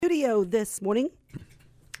studio this morning,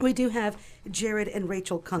 we do have Jared and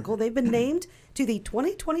Rachel Kunkel. They've been named to the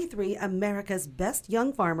 2023 America's Best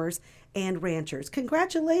Young Farmers and Ranchers.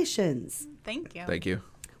 Congratulations. Thank you. Thank you.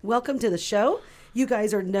 Welcome to the show. You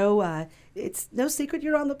guys are it's no secret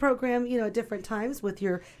you're on the program, at different times with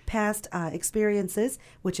your past experiences,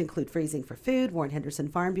 which include Freezing for Food, Warren Henderson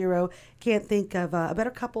Farm Bureau. Can't think of a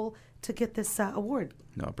better couple to get this award.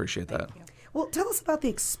 No, I appreciate that. Thank you. Well, tell us about the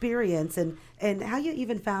experience and how you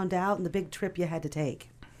even found out and the big trip you had to take.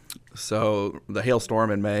 So the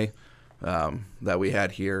hailstorm in May that we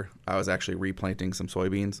had here, I was actually replanting some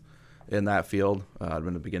soybeans in that field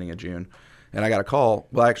in the beginning of June. And I got a call,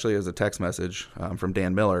 well, actually it was a text message from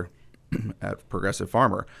Dan Miller at Progressive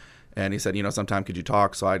Farmer. And he said, sometime could you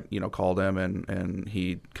talk? So I, called him and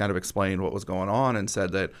he kind of explained what was going on and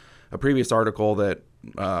said that a previous article that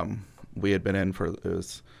we had been in for, it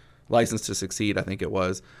was License to Succeed, I think it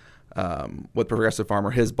was, with Progressive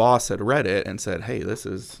Farmer, his boss had read it and said, hey, this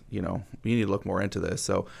is, you need to look more into this.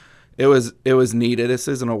 So it was needed. This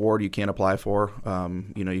is an award you can't apply for.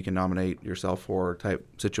 You can nominate yourself for type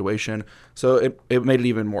situation. So it made it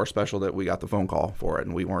even more special that we got the phone call for it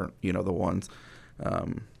and we weren't, the ones,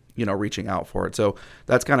 reaching out for it. So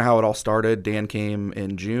that's kind of how it all started. Dan came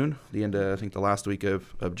in June, the end of, I think the last week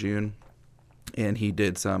of June, and he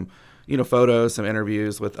did some photos, some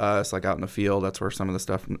interviews with us, like out in the field. That's where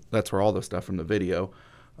all the stuff from the video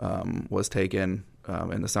was taken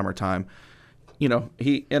in the summertime. He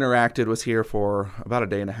interacted, was here for about a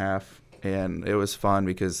day and a half, and it was fun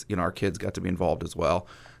because, our kids got to be involved as well.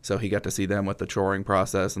 So he got to see them with the choring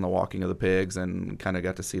process and the walking of the pigs and kind of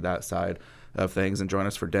got to see that side of things and join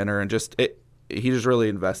us for dinner. And he just really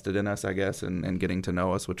invested in us, I guess, and getting to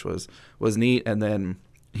know us, which was neat. And then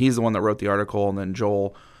he's the one that wrote the article, and then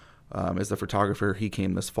Joel is the photographer. He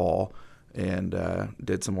came this fall and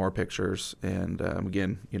did some more pictures, and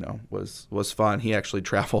again, was fun. He actually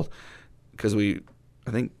traveled because I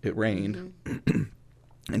think it rained,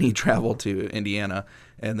 and he traveled to Indiana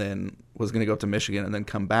and then was going to go up to Michigan and then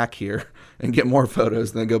come back here and get more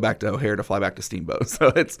photos, and then go back to O'Hare to fly back to Steamboat. So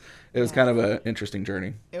it was kind of an interesting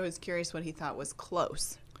journey. It was curious what he thought was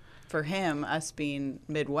close. For him, us being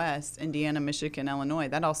Midwest, Indiana, Michigan, Illinois,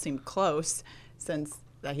 that all seemed close since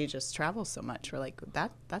that he just travels so much. We're like,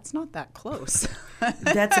 that's not that close.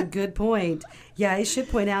 That's a good point. Yeah, I should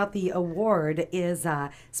point out the award is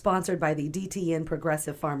sponsored by the DTN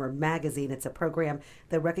Progressive Farmer Magazine. It's a program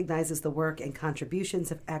that recognizes the work and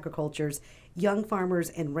contributions of agriculture's young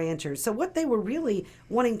farmers and ranchers. So what they were really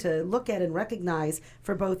wanting to look at and recognize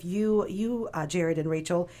for both you, Jared and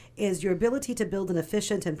Rachel, is your ability to build an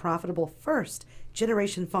efficient and profitable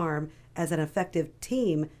first-generation farm as an effective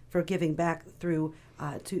team for giving back through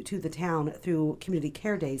to the town through community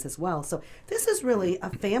care days as well. So this is really a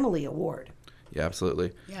family award. Yeah,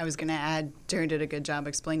 absolutely. Yeah, I was going to add, Jared did a good job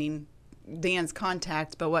explaining Dan's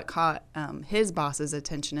contact, but what caught his boss's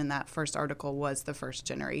attention in that first article was the first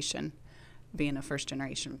generation. Being a first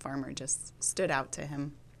generation farmer just stood out to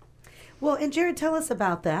him. Well, and Jared, tell us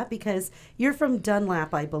about that, because you're from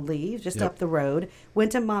Dunlap, I believe, just Yep. up the road.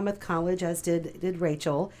 Went to Monmouth College, as did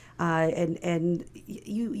Rachel, and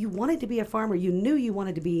you wanted to be a farmer. You knew you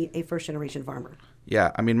wanted to be a first-generation farmer.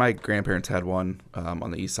 Yeah, I mean, my grandparents had one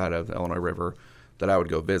on the east side of the Illinois River that I would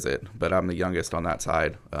go visit, but I'm the youngest on that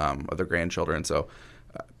side of the grandchildren, so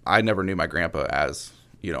I never knew my grandpa as,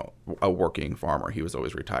 a working farmer. He was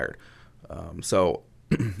always retired. So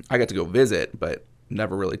I got to go visit, but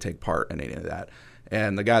never really take part in any of that.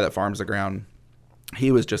 And the guy that farms the ground, he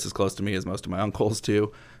was just as close to me as most of my uncles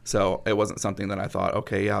too. So it wasn't something that I thought,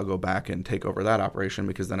 okay, yeah, I'll go back and take over that operation,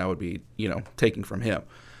 because then I would be, taking from him.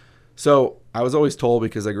 So I was always told,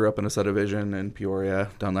 because I grew up in a subdivision in Peoria,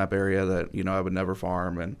 Dunlap area, that, I would never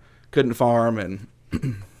farm and couldn't farm. And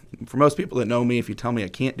for most people that know me, if you tell me I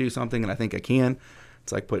can't do something and I think I can,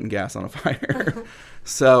 it's like putting gas on a fire.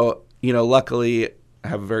 So, luckily I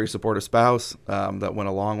have a very supportive spouse that went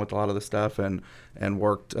along with a lot of the stuff and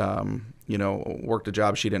worked, worked a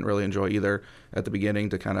job she didn't really enjoy either at the beginning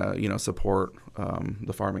to kind of, support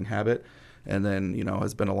the farming habit. And then,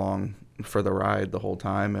 has been along for the ride the whole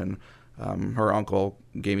time. And her uncle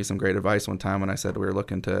gave me some great advice one time when I said we were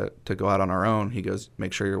looking to go out on our own. He goes,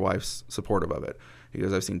 make sure your wife's supportive of it. He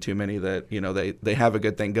goes, I've seen too many that, they have a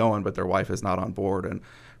good thing going, but their wife is not on board. And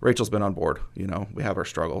Rachel's been on board. We have our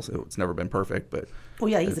struggles. It's never been perfect, but. Well,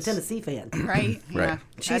 yeah, he's a Tennessee fan. Right? Yeah. Right.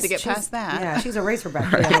 Had to get past that. Yeah, she's a Razorback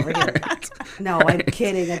fan over here. No, I'm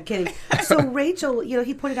kidding. I'm kidding. So Rachel,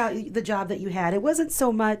 he pointed out the job that you had. It wasn't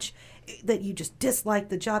so much that you just disliked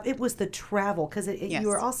the job. It was the travel, because Yes. you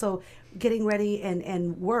were also getting ready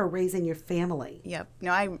and were raising your family. Yep.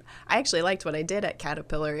 No, I actually liked what I did at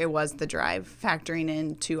Caterpillar. It was the drive, factoring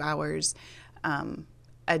in 2 hours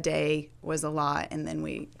a day was a lot, and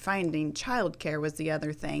then finding childcare was the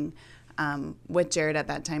other thing. With Jared at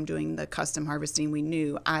that time doing the custom harvesting, we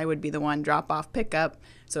knew I would be the one drop off pickup,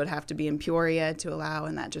 so it'd have to be in Peoria to allow,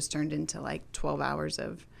 and that just turned into like 12 hours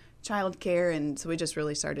of childcare. And so we just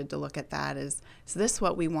really started to look at that as, is this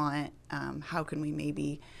what we want? How can we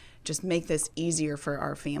maybe just make this easier for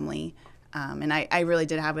our family? And I really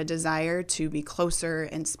did have a desire to be closer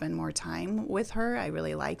and spend more time with her. I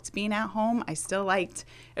really liked being at home. It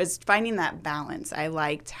was finding that balance. I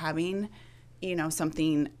liked having,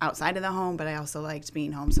 something outside of the home, but I also liked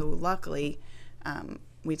being home. So luckily,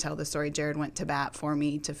 we tell the story, Jared went to bat for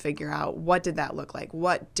me to figure out what did that look like?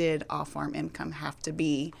 What did off-farm income have to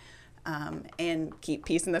be? And keep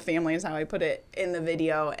peace in the family is how I put it in the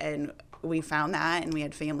video. And we found that, and we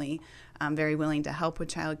had family very willing to help with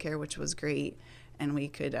childcare, which was great. And we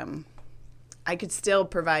could, I could still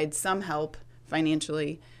provide some help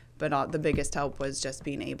financially, but the biggest help was just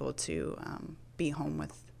being able to be home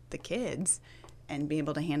with the kids and be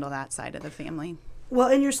able to handle that side of the family. Well,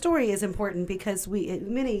 and your story is important because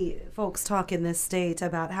many folks talk in this state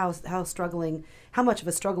about how much of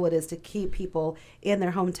a struggle it is to keep people in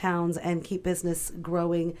their hometowns and keep business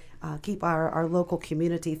growing, keep our local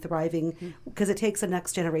community thriving, because it takes a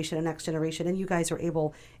next generation, and you guys are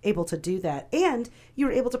able to do that. And you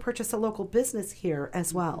were able to purchase a local business here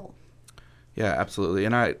as well. Yeah, absolutely.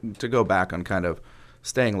 And to go back on kind of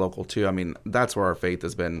staying local too, I mean, that's where our faith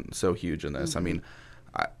has been so huge in this. I mean,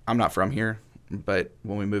 I'm not from here, but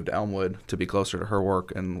when we moved to Elmwood to be closer to her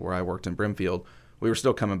work and where I worked in Brimfield, we were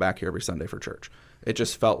still coming back here every Sunday for church. It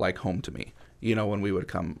just felt like home to me, when we would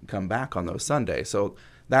come back on those Sundays. So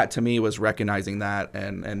that to me was recognizing that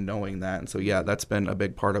and knowing that. And so, yeah, that's been a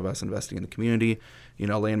big part of us investing in the community.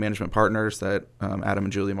 Land Management Partners that Adam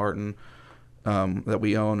and Julie Martin that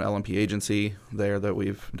we own, LMP Agency there, that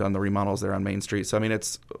we've done the remodels there on Main Street. So, I mean,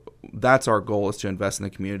 that's our goal, is to invest in the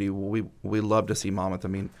community. We love to see Monmouth. I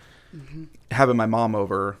mean, having my mom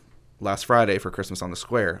over last Friday for Christmas on the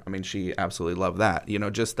Square, I mean, she absolutely loved that.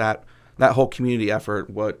 Just that whole community effort,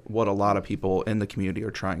 what a lot of people in the community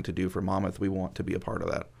are trying to do for Monmouth, we want to be a part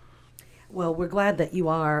of that. Well, we're glad that you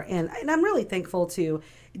are, and I'm really thankful to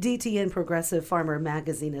DTN Progressive Farmer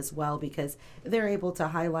Magazine as well, because they're able to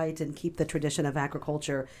highlight and keep the tradition of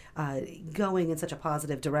agriculture going in such a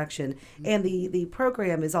positive direction. And the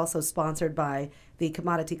program is also sponsored by the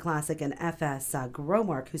Commodity Classic and FS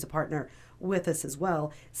Growmark, who's a partner with us as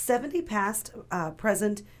well. 70 past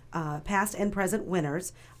and present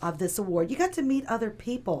winners of this award. You got to meet other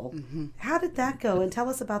people. How did that go? And tell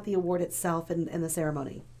us about the award itself and the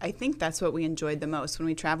ceremony. I think that's what we enjoyed the most. When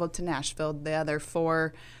we traveled to Nashville, the other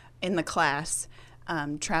 4 in the class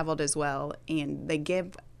traveled as well, and they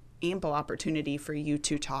give ample opportunity for you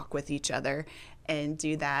to talk with each other and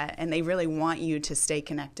do that. And they really want you to stay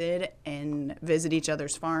connected and visit each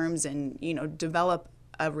other's farms and, develop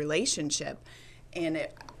a relationship. And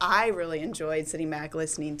I really enjoyed sitting back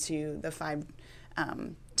listening to the 5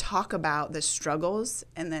 talk about the struggles,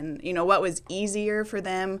 and then what was easier for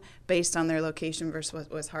them based on their location versus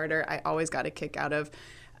what was harder. I always got a kick out of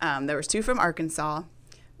there was 2 from Arkansas,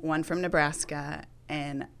 1 from Nebraska,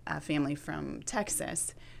 and a family from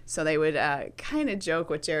Texas. So they would kind of joke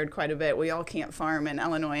with Jared quite a bit. We all can't farm in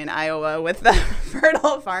Illinois and Iowa with the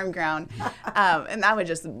fertile farm ground. And that would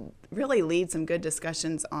just really lead some good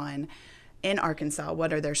discussions on, in Arkansas,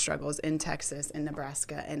 what are their struggles, in Texas, in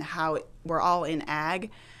Nebraska, and how we're all in ag,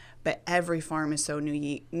 but every farm is so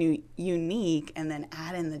unique, and then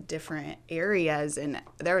add in the different areas. And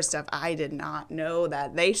there was stuff I did not know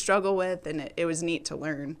that they struggle with, and it was neat to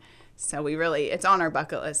learn. So it's on our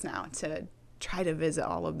bucket list now to try to visit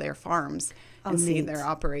all of their farms and see their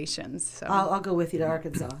operations. So I'll go with you to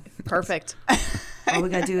Arkansas. Perfect. All we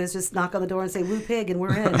got to do is just knock on the door and say, "Woo pig," and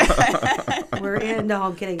we're in. We're in. No,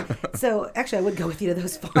 I'm kidding. So actually, I would go with you to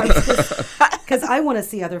those farms because I want to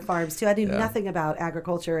see other farms too. I knew nothing about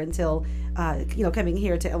agriculture until, coming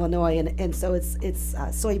here to Illinois. And so it's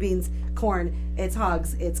soybeans, corn, it's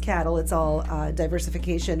hogs, it's cattle. It's all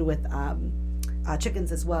diversification with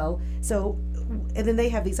chickens as well. So, and then they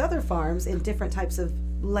have these other farms in different types of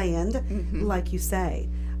land, like you say.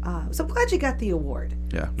 So I'm glad you got the award.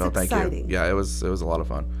 Yeah, it's exciting. You. Yeah, it was a lot of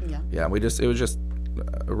fun. Yeah, it was just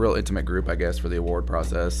a real intimate group, I guess, for the award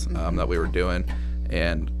process that we were doing,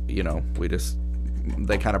 and we just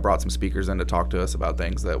they kind of brought some speakers in to talk to us about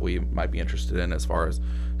things that we might be interested in as far as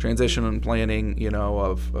transition and planning,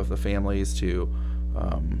 of the families to,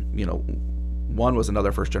 one was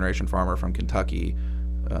another first generation farmer from Kentucky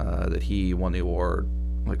that he won the award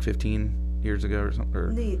like 15 years ago or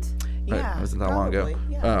something. Neat. Right? Yeah, Wasn't that long ago?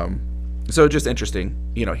 yeah. So just interesting,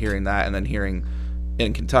 hearing that, and then hearing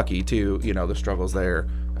in Kentucky too, the struggles there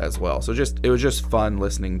as well. So it was just fun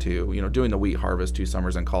listening to, doing the wheat harvest 2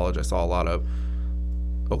 summers in college. I saw a lot of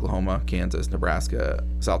Oklahoma, Kansas, Nebraska,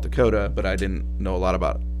 South Dakota, but I didn't know a lot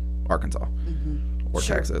about Arkansas or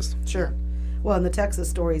Sure. Texas. Sure. Well, and the Texas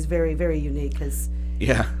story is very, very unique because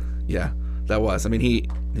Yeah, that was. I mean,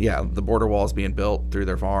 the border walls being built through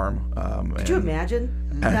their farm. could you imagine?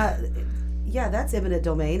 Yeah, that's eminent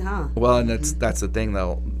domain, huh? Well, and that's the thing.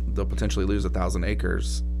 They'll potentially lose 1,000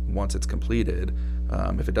 acres once it's completed.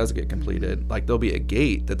 If it does get completed, like there'll be a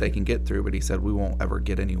gate that they can get through, but he said we won't ever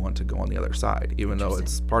get anyone to go on the other side, even though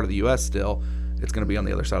it's part of the U.S. still. It's going to be on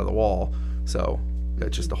the other side of the wall, so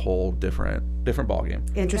it's just a whole different ballgame.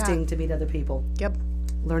 Interesting Yeah. to meet other people, Yep.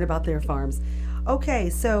 learn about their farms. Okay,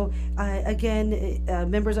 so again,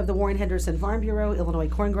 members of the Warren Henderson Farm Bureau, Illinois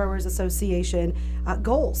Corn Growers Association,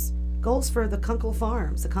 goals for the Kunkel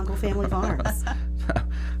Farms, the Kunkel family farms.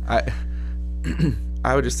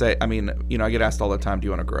 I would just say, I mean, I get asked all the time, do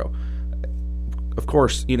you want to grow? Of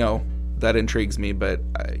course, that intrigues me, but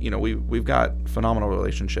we've got phenomenal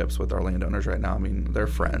relationships with our landowners right now. I mean, they're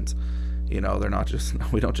friends. They're not just,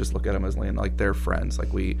 we don't just look at them as land, like they're friends.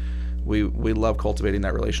 Like we love cultivating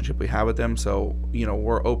that relationship we have with them. So,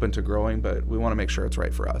 we're open to growing, but we want to make sure it's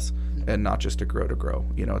right for us and not just to grow.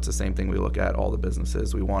 It's the same thing we look at all the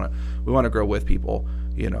businesses. We want to grow with people,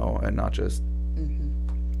 and not just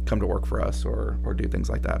come to work for us or do things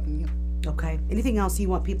like that. Okay. Anything else you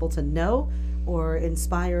want people to know or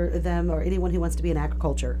inspire them or anyone who wants to be in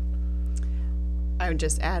agriculture? I would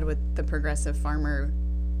just add with the progressive farmer,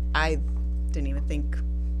 I didn't even think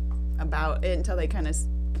about it until they kind of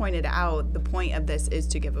pointed out the point of this is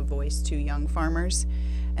to give a voice to young farmers,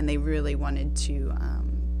 and they really wanted to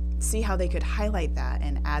see how they could highlight that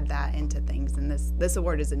and add that into things. And this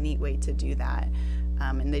award is a neat way to do that.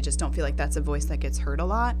 And they just don't feel like that's a voice that gets heard a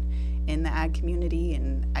lot in the ag community.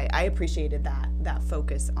 And I appreciated that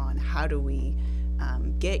focus on how do we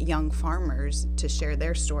get young farmers to share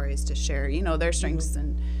their stories, to share, their strengths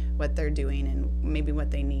and what they're doing and maybe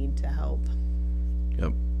what they need to help.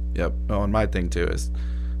 Yep. Oh, and my thing too is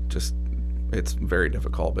just, it's very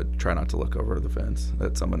difficult, but try not to look over the fence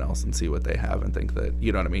at someone else and see what they have and think that,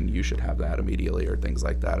 you should have that immediately or things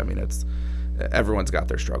like that. I mean, everyone's got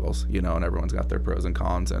their struggles, and everyone's got their pros and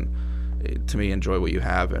cons. And to me, enjoy what you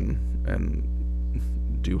have and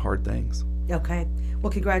do hard things. Okay.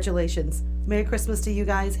 Well, congratulations. Merry Christmas to you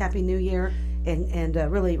guys. Happy New Year. And a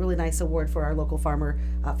really, really nice award for our local farmer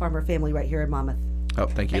family right here in Monmouth. Oh,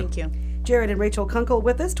 thank you. Thank you. Jared and Rachel Kunkel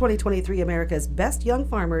with us, 2023 America's Best Young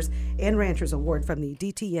Farmers and Ranchers Award from the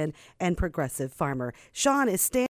DTN and Progressive Farmer. Sean is standing